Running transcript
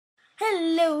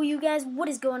Hello you guys, what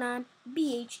is going on?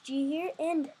 BHG here,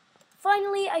 and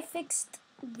finally I fixed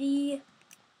the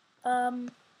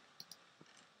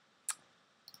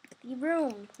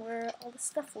room where all the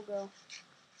stuff will go.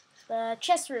 The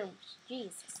chest room.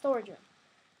 Jeez, storage room.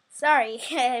 Sorry,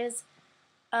 I was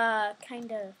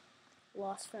kinda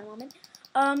lost for a moment.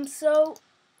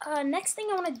 Next thing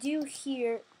I wanna do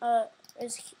here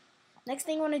is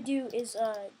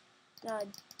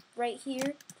right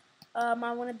here. I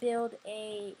want to build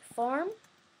a farm.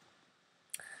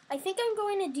 I think I'm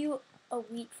going to do a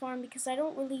wheat farm because I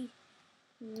don't really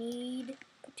need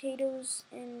potatoes,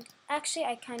 and actually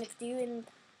I kind of do. And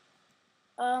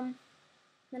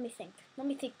let me think. Let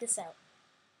me think this out.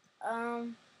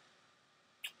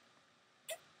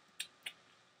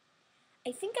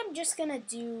 I think I'm just gonna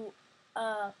do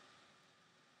yeah,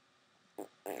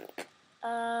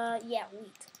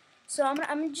 wheat. So I'm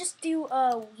gonna just do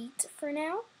wheat for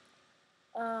now.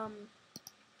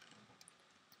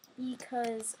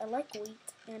 Because I like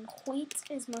wheat, and wheat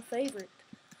is my favorite.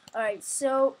 Alright,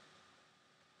 so,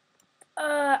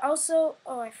 also,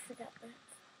 oh, I forgot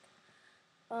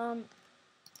that.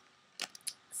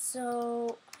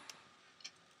 So,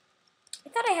 I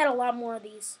thought I had a lot more of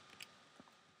these.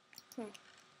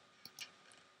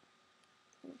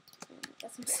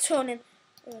 Got some stone in.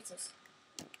 What's this?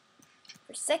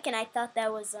 For a second, I thought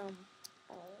that was, there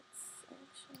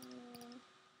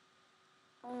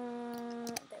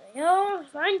we go,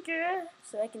 thank you.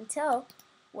 So I can tell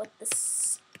what the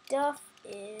stuff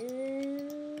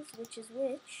is, which is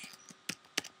which.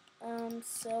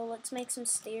 So let's make some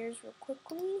stairs real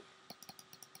quickly.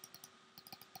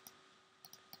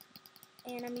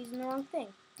 And I'm using the wrong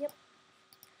thing. Yep.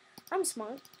 I'm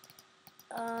smart.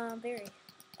 Very.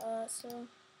 So,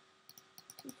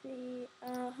 2, 3,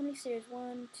 how many stairs?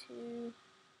 1, 2,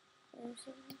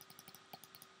 7.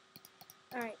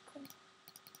 Alright, cool.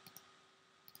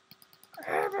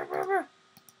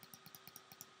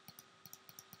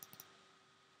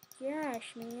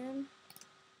 Gosh, man.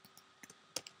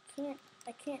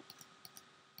 I can't.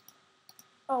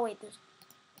 Oh, wait, there's.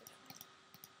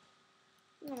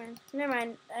 Never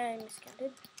mind, I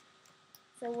miscounted.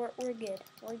 So we're good.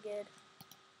 We're good.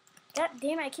 God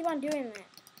damn it, I keep on doing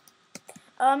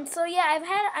that. So yeah,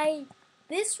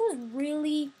 this was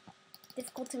really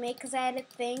difficult to make because I had to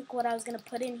think what I was gonna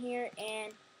put in here,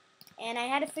 and I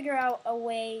had to figure out a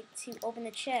way to open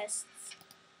the chests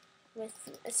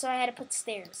so I had to put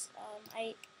stairs.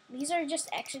 These are just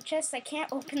extra chests. I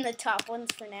can't open the top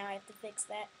ones for now. I have to fix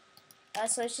that.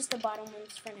 So it's just the bottom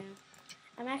ones for now.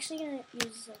 I'm actually gonna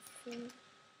use a food.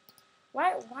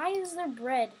 Why is there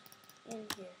bread in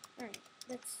here? Alright,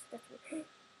 that's weird.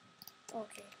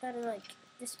 Okay, that like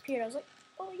disappeared. I was like,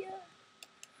 oh yeah.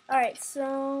 Alright,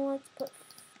 so let's put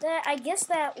that. I guess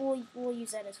that we'll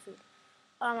use that as food.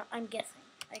 I'm guessing.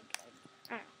 I don't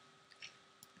know.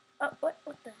 Oh,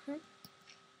 what the heck?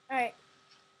 Alright,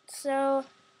 so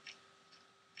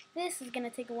this is gonna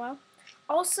take a while.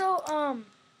 Also,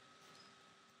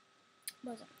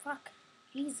 fuck.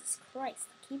 Jesus Christ,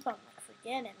 I keep on like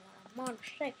forgetting when I'm on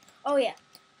strike. Oh yeah.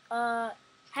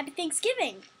 Happy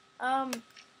Thanksgiving.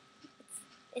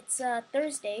 It's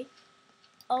Thursday.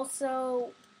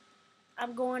 Also,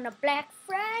 I'm going to Black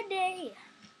Friday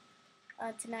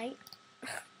tonight.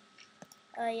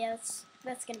 Yeah,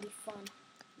 that's gonna be fun.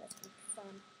 That's gonna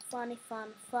be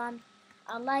fun. Fun.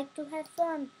 I like to have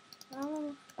fun.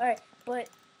 Alright, but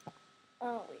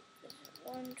wait.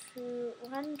 1, 2,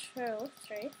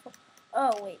 3, 4.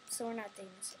 Oh wait, so we're not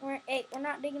digging this. We're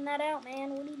not digging that out,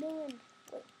 man. What are you doing?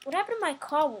 Wait, what happened to my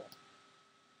cobble?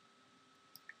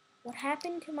 What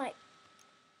happened to my?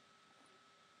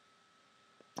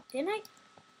 Didn't I?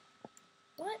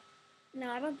 What?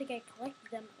 No, I don't think I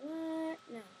collected them. What?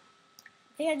 No.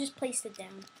 I think I just placed it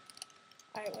down.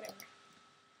 Alright,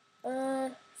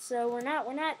 whatever. So we're not.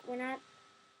 Wait.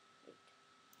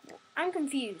 I'm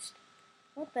confused.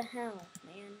 What the hell,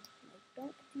 man? Like,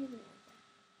 don't confuse me like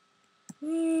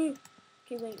that.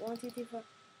 Okay, wait. 1, 2, 3, 4.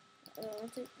 1,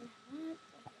 2. What?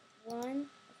 1.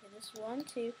 Okay, this is 1,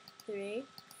 2, 3,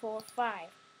 4, 5.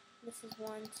 This is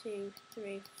 1, 2,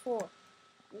 3, 4.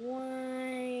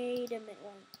 Wait a minute.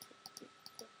 1, 2, 3,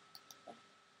 4, 5.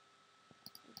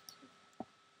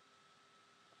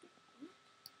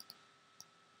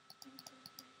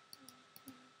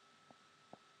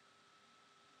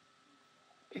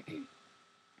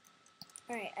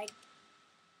 Alright,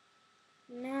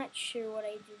 I'm not sure what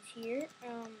I did here.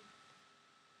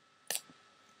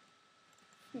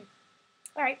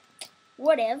 Alright,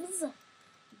 whatevs.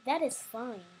 That is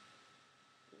fine,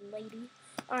 lady.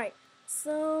 Alright,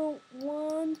 so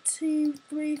 1, 2,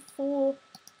 3, 4,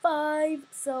 5.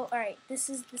 So alright, this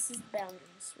is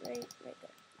boundaries, right there.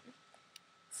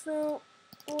 So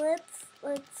let's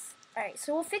alright,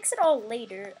 so we'll fix it all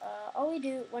later. All we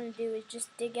want to do is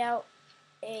just dig out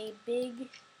a big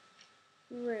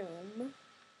room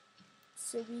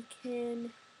so we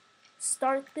can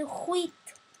start the wheat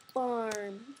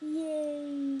farm.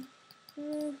 Yay!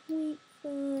 The wheat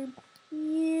farm.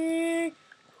 Yay!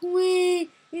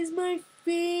 Wheat is my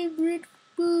favorite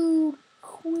food.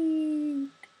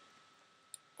 Wheat.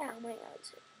 Ow, my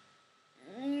eyes.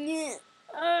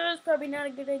 Oh, it's probably not a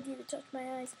good idea to touch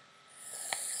my eyes.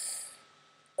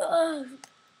 Ugh.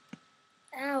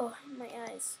 Ow, my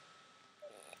eyes.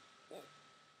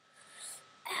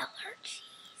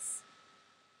 Allergies.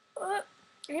 I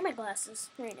need my glasses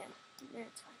right now.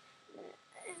 That's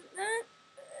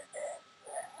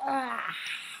fine.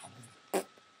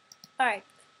 Alright,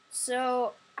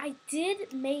 so I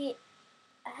did make.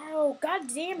 Ow, god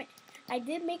damn it. I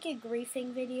did make a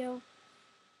griefing video,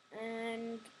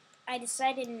 and I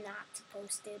decided not to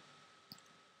post it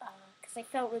because I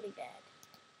felt really bad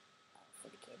for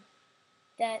the kid.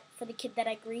 For the kid that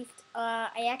I griefed.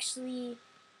 I actually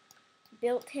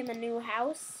built him a new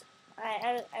house.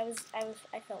 I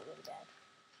felt really bad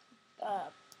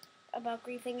about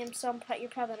griefing him, so you're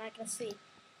probably not gonna see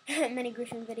many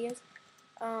griefing videos.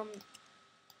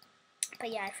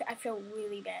 But yeah, I feel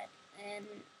really bad,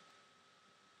 and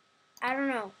I don't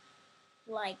know,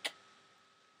 like,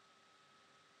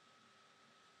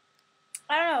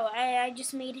 I don't know. I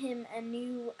just made him a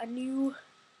new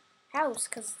house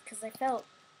because I felt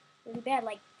really bad.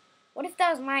 Like, what if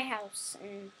that was my house?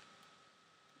 And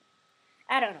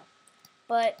I don't know.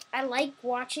 But I like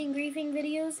watching griefing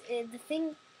videos. The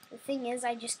thing is,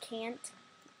 I just can't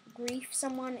grief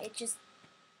someone. It just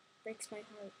breaks my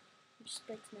heart. It just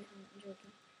breaks my heart. I'm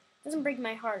joking. It doesn't break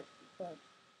my heart, but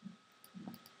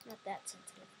not that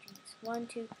sensitive. Jeez. 1,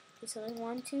 2. Okay, so there's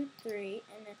 1, 2, 3,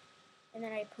 and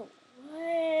then I put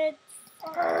what?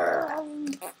 All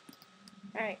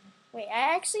right. Wait.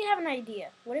 I actually have an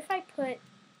idea. What if I put?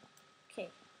 Okay.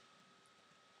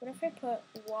 What if I put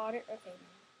water? Okay.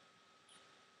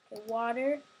 Okay,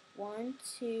 water, 1,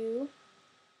 2.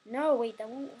 No, wait, that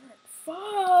won't work. 5.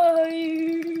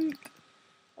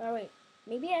 Oh, wait.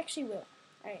 Maybe I actually will.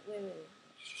 Alright, wait.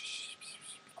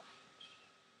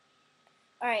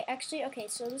 Alright, actually, okay,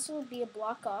 so this will be a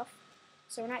block off.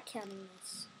 So we're not counting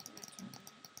this.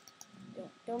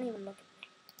 Don't even look at me.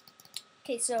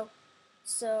 Okay, so,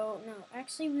 no,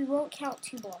 actually, we won't count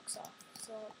 2 blocks off.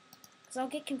 So, because I'll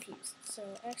get confused.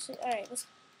 So, actually, alright, let's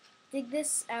dig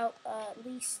this out, at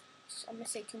least, I'm going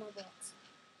to say 2 more blocks.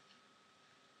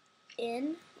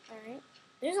 Alright.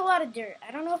 There's a lot of dirt.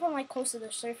 I don't know if I'm, like, close to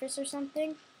the surface or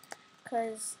something,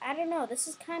 because, I don't know, this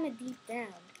is kind of deep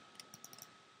down.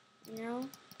 You know?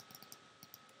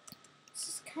 This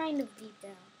is kind of deep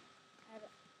down.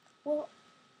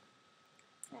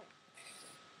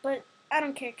 But I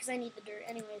don't care, because I need the dirt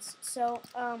anyways. So,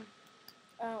 wait,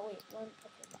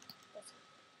 that's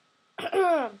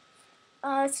it.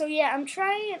 So yeah, I'm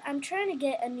trying to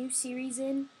get a new series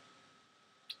in.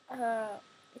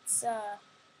 It's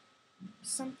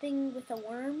something with a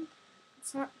worm.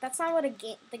 That's not what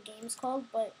the game's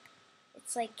called, but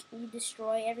it's like you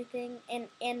destroy everything, and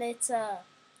it's a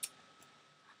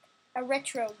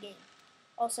retro game.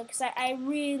 Also, because I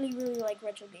really like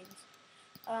retro games.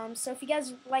 So if you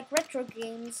guys like retro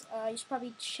games, you should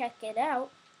probably check it out.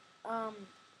 I'm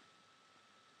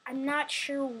not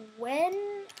sure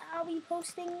when I'll be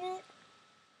posting it.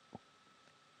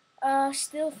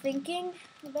 Still thinking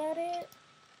about it.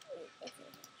 Okay,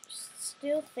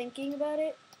 still thinking about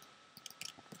it.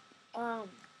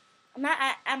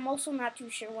 I'm also not too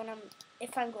sure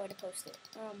if I'm going to post it.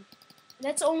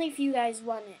 That's only if you guys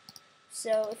want it.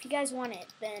 So if you guys want it,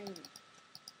 then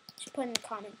just put in the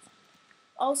comments.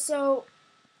 Also,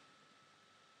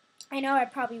 I know I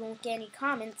probably won't get any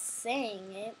comments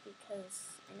saying it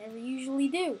because I never usually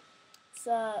do.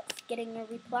 So getting a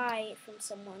reply from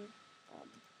someone,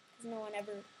 because no one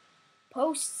ever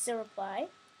posts a reply.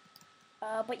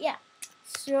 But yeah,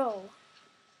 so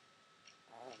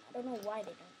I don't know why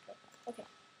they don't put that. Okay.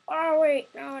 Oh wait,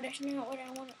 no, that's not what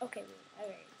I want. Okay,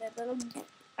 wait,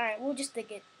 alright, we'll just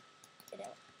dig it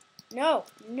out. No,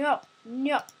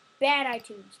 bad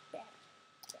iTunes, bad.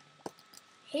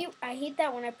 I hate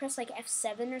that when I press like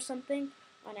F7 or something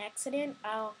on accident.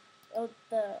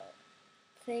 The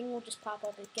thing will just pop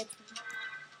up. It gets.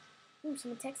 Ooh,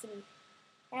 someone texted me.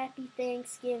 Happy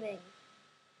Thanksgiving.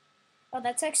 Oh,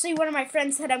 that's actually one of my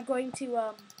friends that I'm going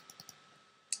to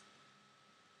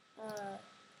the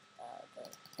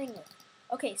thing with.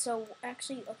 Okay, so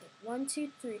actually, okay, 1,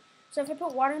 2, 3. So if I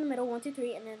put water in the middle, 1, 2,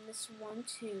 3, and then this 1,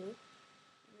 2, and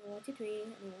then 1, 2, 3,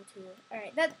 and then 1, 2. All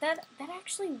right, that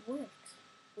actually works.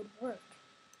 Would work.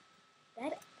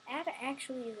 That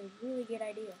actually is a really good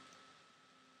idea.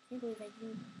 I can't believe I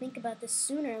didn't think about this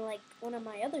sooner, like one of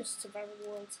my other survival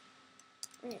worlds.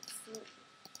 All right, so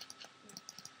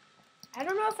I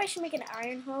don't know if I should make an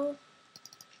iron hoe,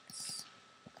 because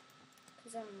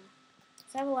I don't know.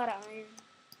 So I have a lot of iron.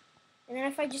 And then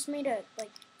if I just made a,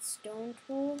 like, stone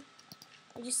tool,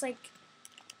 it just, like,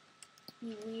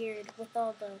 be weird with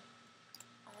all the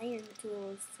iron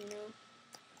tools, you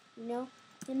know?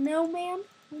 You know, man?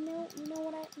 You know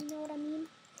what I mean?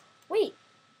 Wait.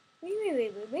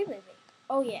 Wait.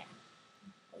 Oh, yeah.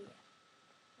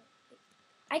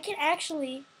 I can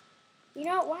actually, you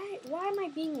know, why am I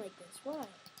being like this? Why?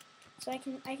 So I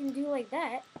can do like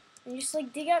that, and just,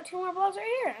 like, dig out 2 more blocks right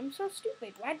here. I'm so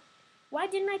stupid. Why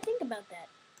didn't I think about that?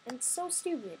 I'm so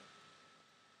stupid.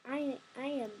 I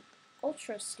am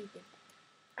ultra stupid.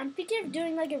 I'm thinking of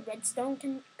doing, like, a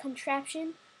redstone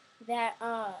contraption that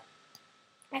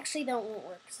actually that won't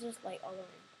work. It's just like all around.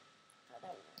 That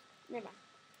won't work. Never mind.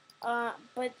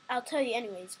 But I'll tell you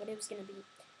anyways what it was gonna be.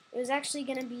 It was actually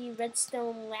gonna be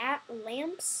redstone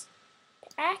lamps.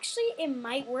 Actually, it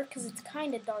might work because it's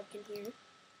kind of dark in here,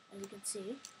 as you can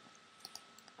see.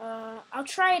 I'll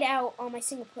try it out on my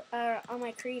on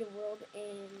my creative world,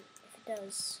 and if it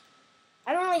does,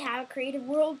 I don't really have a creative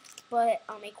world, but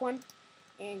I'll make one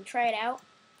and try it out.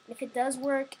 If it does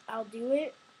work, I'll do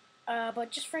it.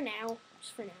 But just for now,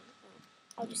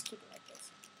 I'll just keep it like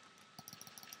this.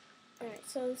 Alright,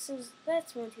 so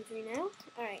that's 1, 2, 3 now.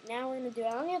 Alright, now we're gonna do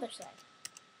it on the other side.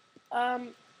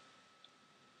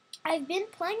 I've been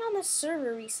playing on this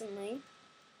server recently,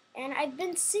 and I've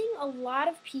been seeing a lot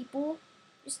of people,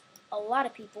 just a lot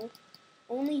of people,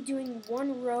 only doing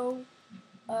 1 row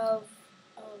of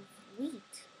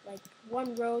wheat. Like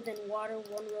 1 row, then water, 1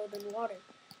 row, then water.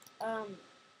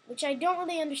 Which I don't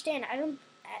really understand. I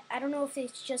don't know if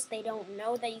it's just they don't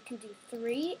know that you can do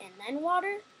 3 and then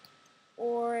water,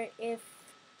 or if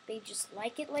they just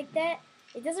like it like that.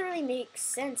 It doesn't really make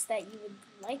sense that you would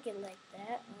like it like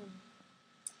that.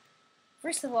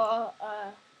 First of all,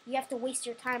 you have to waste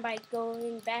your time by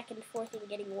going back and forth and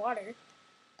getting water.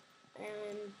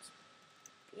 And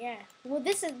yeah, well,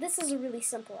 this is a really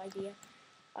simple idea.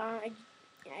 I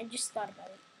just thought about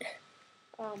it.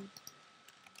 I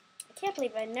can't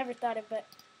believe I never thought of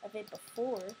it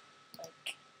before.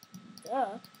 Like,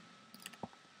 duh.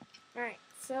 Alright,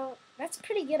 so that's a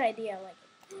pretty good idea. I like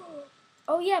it.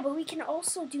 Oh yeah, but we can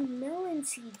also do melon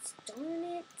seeds. Darn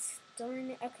it.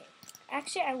 Okay.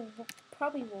 Actually, I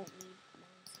probably won't need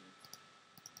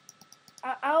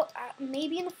melon seeds.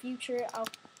 Maybe in the future I'll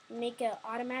make an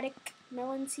automatic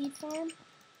melon seed farm,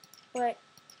 but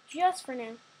just for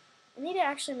now, I need to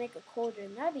actually make a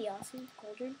cauldron. That'd be awesome,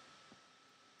 cauldron.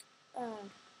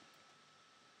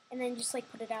 And then just, like,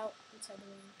 put it out inside the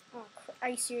room. Oh, are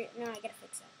you serious? No, I gotta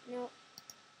fix that.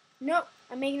 No,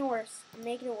 I'm making it worse. What am I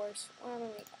making?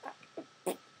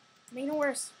 I'm making it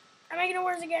worse. I'm making it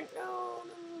worse again. No.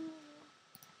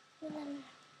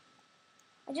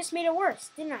 I just made it worse,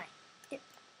 didn't I? You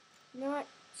know what?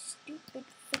 Stupid.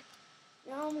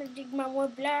 Now I'm gonna dig my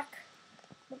wood black.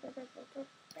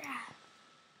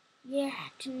 Yeah,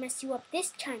 didn't mess you up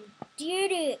this time,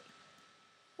 did it?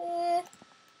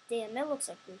 Damn, that looks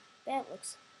ugly. That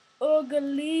looks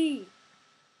ugly.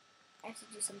 I have to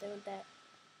do something with that.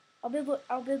 I'll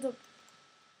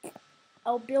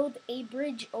build a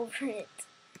bridge over it.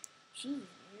 Jeez,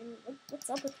 man, what's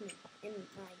up with me in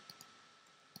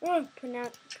my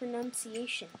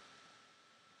pronunciation?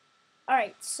 All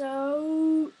right,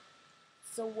 so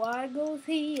what goes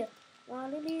here? All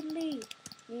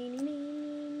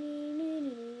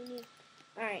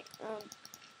right,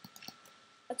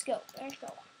 let's go.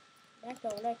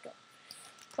 Let go.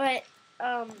 But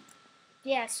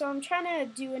yeah. So I'm trying to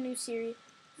do a new series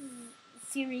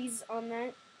on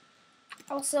that.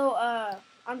 Also,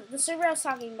 on the server I was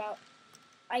talking about,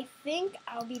 I think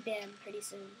I'll be banned pretty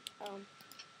soon.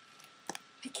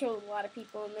 I killed a lot of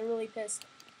people and they're really pissed.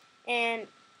 And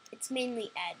it's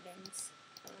mainly admins.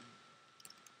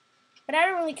 But I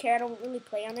don't really care. I don't really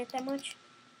play on it that much.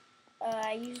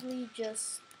 I usually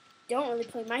just don't really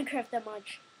play Minecraft that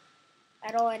much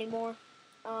at all anymore.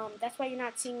 That's why you're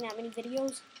not seeing that many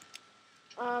videos.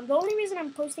 The only reason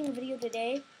I'm posting a video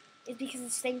today is because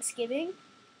it's Thanksgiving,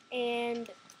 and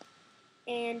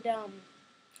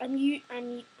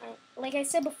like I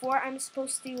said before, I'm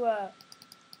supposed to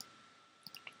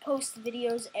post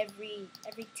videos every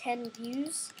 10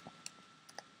 views.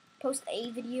 Post a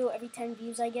video every 10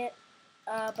 views I get,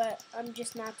 but I'm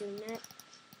just not doing that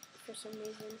for some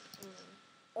reason.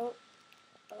 Oh,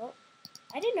 oh.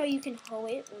 I didn't know you can hoe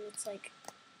it when it's like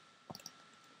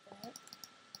that.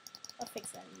 I'll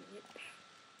fix that in a minute.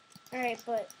 Alright,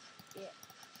 but yeah.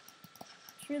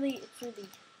 It's really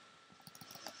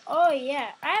Oh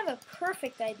yeah, I have a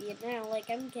perfect idea now. Like,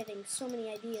 I'm getting so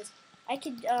many ideas. I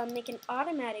could make an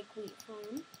automatic wheat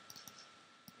farm.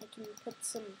 I can put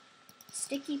some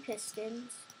sticky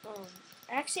pistons.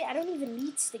 Actually, I don't even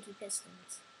need sticky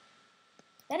pistons.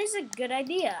 That is a good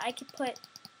idea. I could put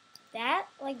that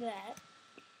like that.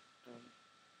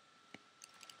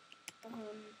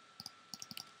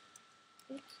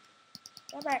 Oops.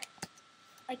 Go back.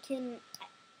 I can.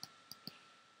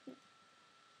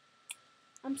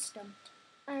 I'm stumped.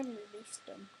 I'm really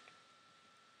stumped.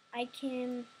 I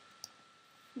can.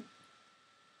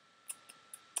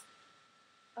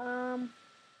 I'm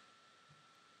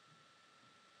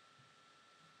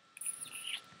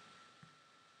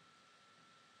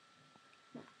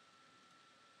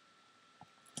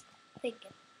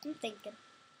thinking.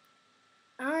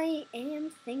 I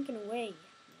am thinking away,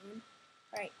 man.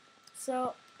 Alright,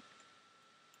 so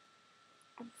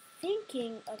I'm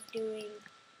thinking of doing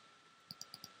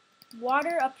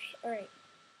water up. Alright.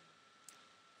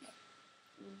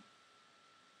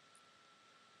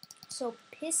 So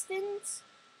pistons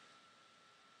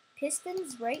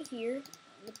right here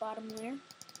on the bottom layer.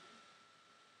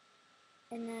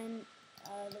 And then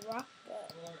the rock.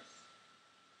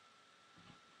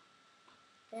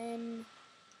 Then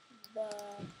the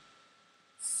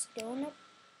stone up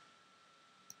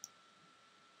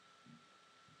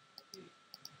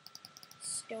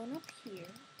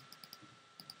here,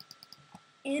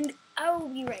 and I will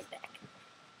be right back.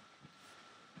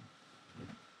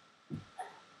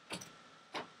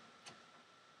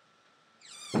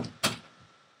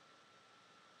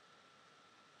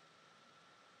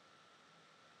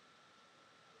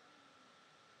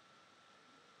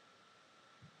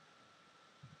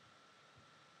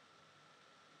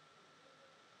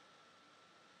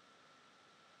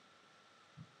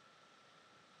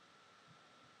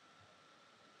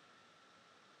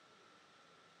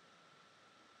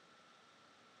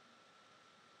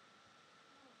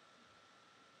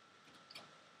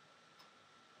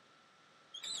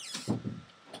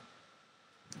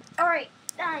 Alright,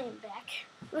 I am back.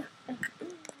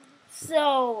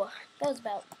 So, that was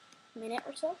about a minute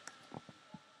or so.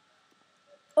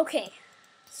 Okay,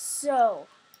 so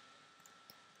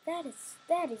that is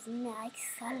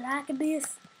nice. I like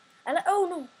this. Oh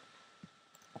no,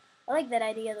 I like that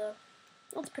idea though.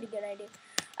 That's a pretty good idea.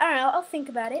 I don't know. I'll think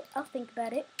about it. Got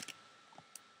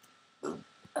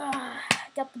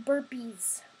the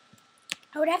burpees.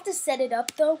 I would have to set it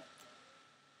up though.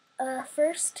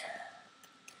 First.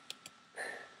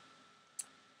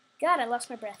 God, I lost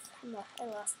my breath. I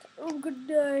lost. Oh, I'm gonna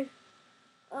die.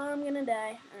 I'm gonna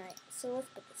die. Alright, so let's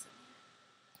put this in.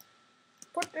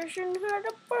 Put this in here,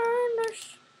 the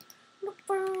furnace. The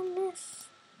furnace.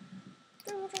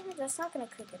 That's not gonna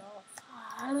cook it off.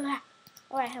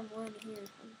 Oh, I have one here.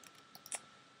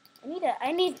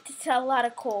 I need a lot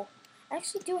of coal. I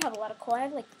actually do have a lot of coal. I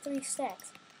have like 3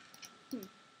 stacks.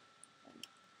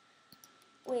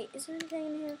 Wait, is there anything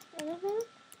in here? Anything?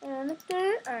 Alright,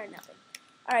 nothing.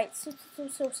 Alright, so.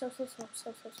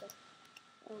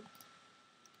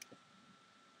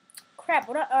 Crap,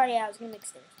 oh yeah, I was gonna make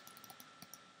stairs.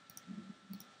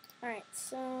 Alright,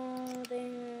 so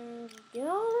there we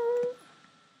go.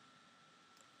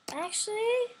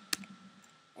 Actually,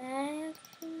 I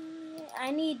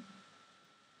need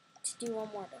to do one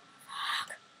more though.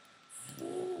 Fuck.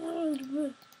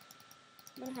 I'm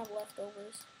gonna have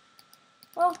leftovers.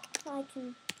 Well, I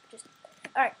can just.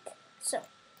 Alright, so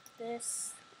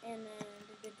this and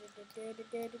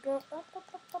then go.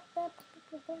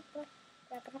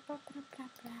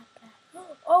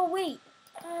 Oh wait,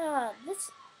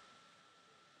 this.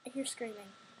 I hear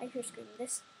screaming. I hear screaming.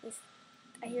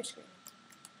 I hear screaming.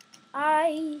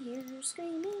 I hear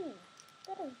screaming.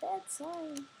 That is a bad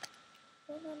sign.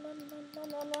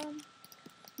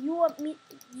 You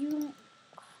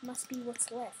must be what's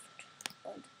left.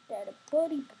 The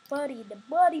buddy.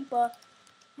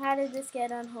 How did this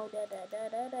get on hold?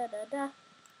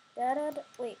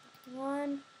 Wait,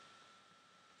 one.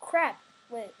 Crap.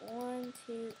 Wait, 1,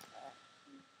 2.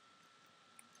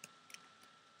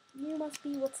 You must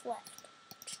be what's left.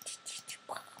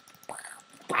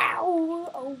 Pow!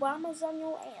 Obama's on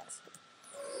your ass.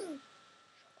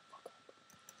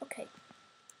 Okay.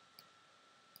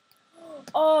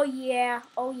 Oh yeah.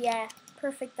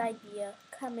 Perfect idea.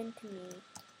 Come into me.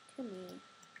 To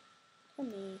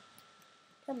me.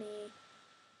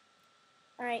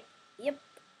 Alright. Yep.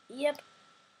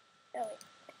 Oh wait.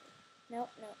 Nope,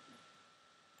 nope.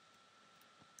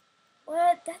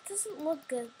 What? That doesn't look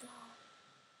good,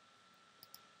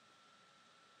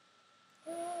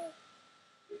 though.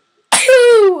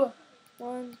 2!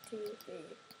 1, 2, 3,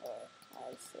 4,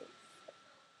 5, 6.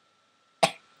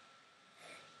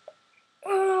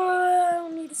 I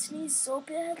need to sneeze so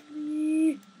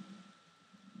badly.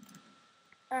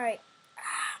 Alright.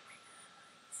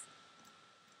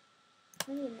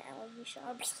 I need an allergy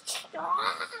shot.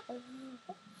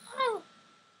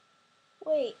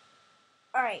 Wait.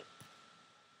 Alright.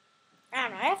 I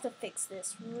don't know. I have to fix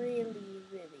this really.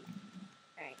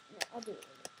 Alright. No, I'll do it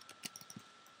later.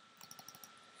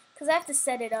 Because I have to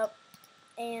set it up.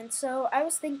 And so I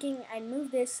was thinking I'd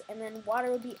move this and then water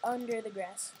would be under the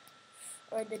grass.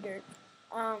 Or the dirt.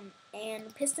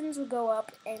 And pistons would go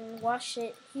up and wash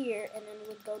it here, and then it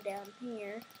would go down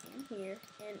here, and here,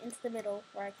 and into the middle,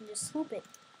 where I can just swoop it.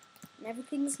 And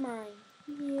everything's mine.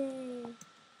 Yay.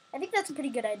 I think that's a pretty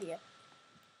good idea.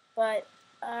 But,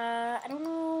 I don't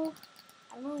know.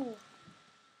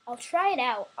 I'll try it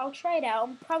out. I'll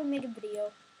probably make a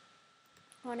video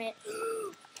on it.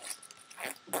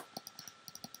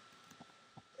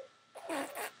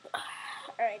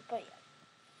 Alright, but yeah.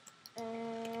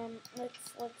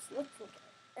 Let's look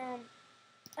at it.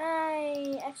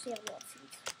 I actually have a lot of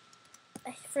seeds.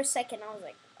 For a second, I was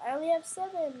like, I only have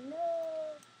 7. No.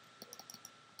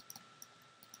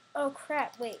 Oh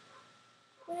crap! Wait,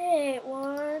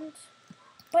 what?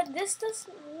 But this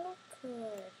doesn't look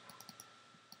good.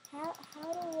 How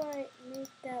do I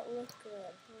make that look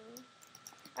good? Huh?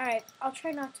 All right, I'll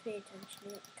try not to pay attention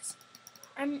to it because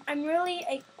I'm really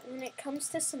when it comes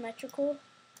to symmetrical.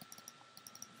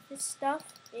 This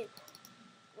stuff, oh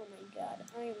my god,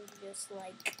 I am just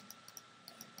like,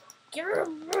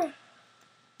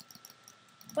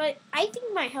 but I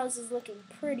think my house is looking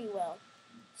pretty well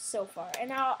so far,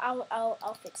 and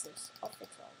I'll fix this. I'll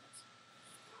fix all this.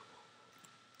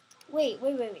 Wait.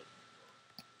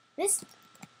 This,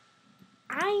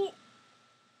 I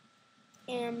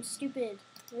am stupid,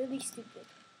 really stupid.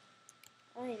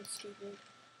 I am stupid.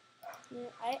 You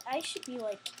know, I should be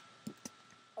like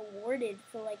awarded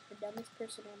for like the dumbest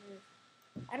person on earth.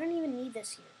 I don't even need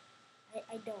this here.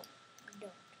 I don't.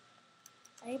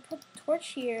 I put the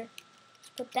torch here.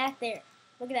 Just put that there.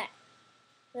 Look at that.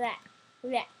 Look at that.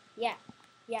 Look at that.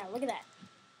 Yeah. Look at that.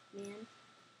 Man.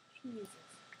 Jesus.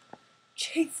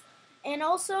 Jeez. And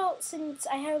also, since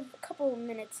I have a couple of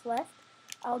minutes left,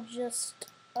 I'll just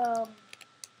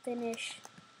finish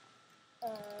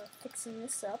fixing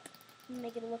this up and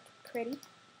make it look pretty.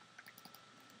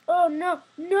 Oh no!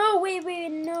 Wait,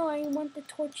 no! I want the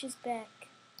torches back.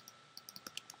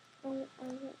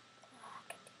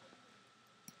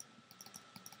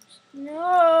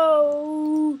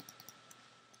 No!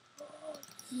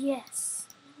 Yes.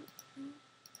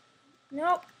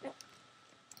 Nope.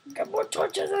 Got more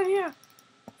torches in here.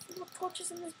 More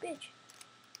torches in this bitch.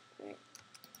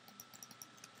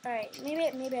 Alright. Maybe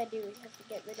I do have to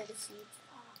get rid of the seeds.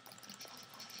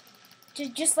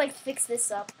 Just like fix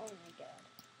this up. Oh my god.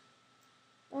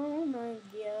 Oh my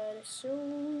god,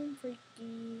 so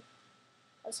freaky.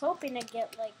 I was hoping to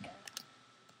get like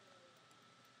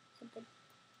something.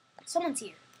 Someone's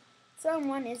here.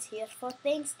 Someone is here for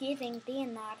Thanksgiving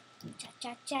dinner.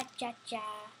 Cha.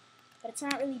 But it's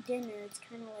not really dinner, it's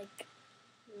kind of like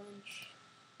lunch.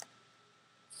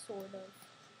 Sort of.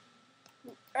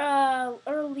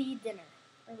 Early dinner.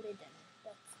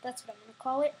 That's what I'm gonna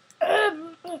call it.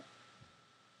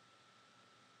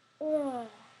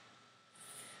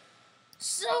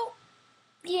 So,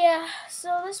 yeah,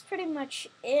 so that's pretty much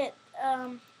it.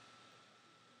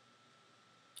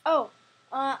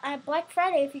 At Black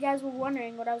Friday, if you guys were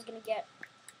wondering what I was gonna get,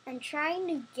 I'm trying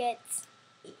to get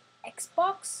an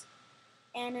Xbox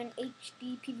and an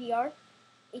HD PVR.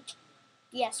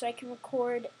 So I can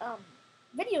record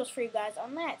videos for you guys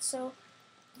on that. So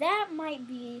that might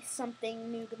be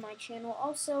something new to my channel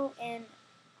also, and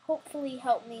hopefully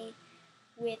help me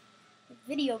with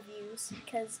video views,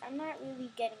 because I'm not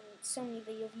really getting so many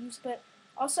video views, but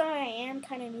also I am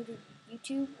kind of new to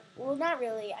YouTube. Well, not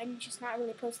really. I'm just not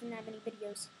really posting that many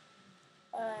videos,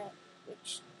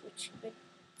 which would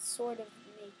sort of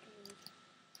make me,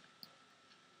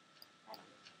 I don't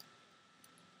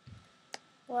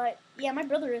know. But yeah, my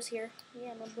brother is here.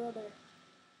 Yeah, my brother.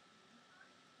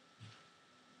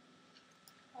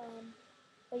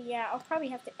 But yeah, I'll probably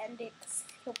have to end it because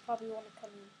he'll probably want to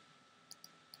come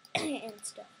in and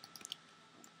stuff.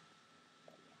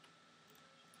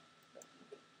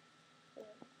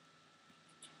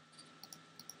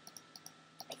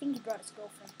 I think he brought his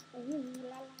girlfriend. Ooh,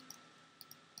 la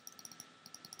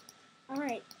la.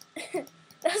 Alright.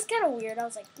 That was kind of weird. I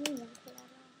was like, ooh.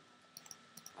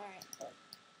 Alright, but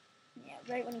yeah,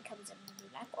 right when he comes in, he'll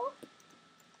be like, oh,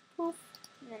 poof,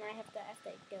 and then I have to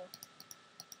go.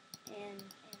 And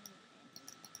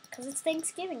because it's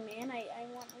Thanksgiving, man, I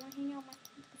want to hang out with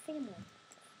the family.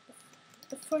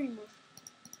 The family.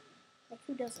 Like,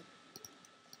 who doesn't?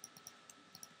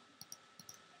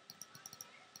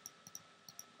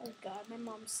 Oh god, my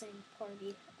mom's saying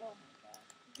party. Oh my god.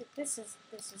 This is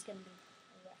gonna be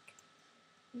a wreck.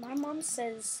 My mom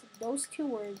says those two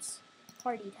words,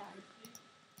 party time.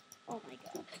 Oh my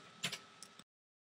god.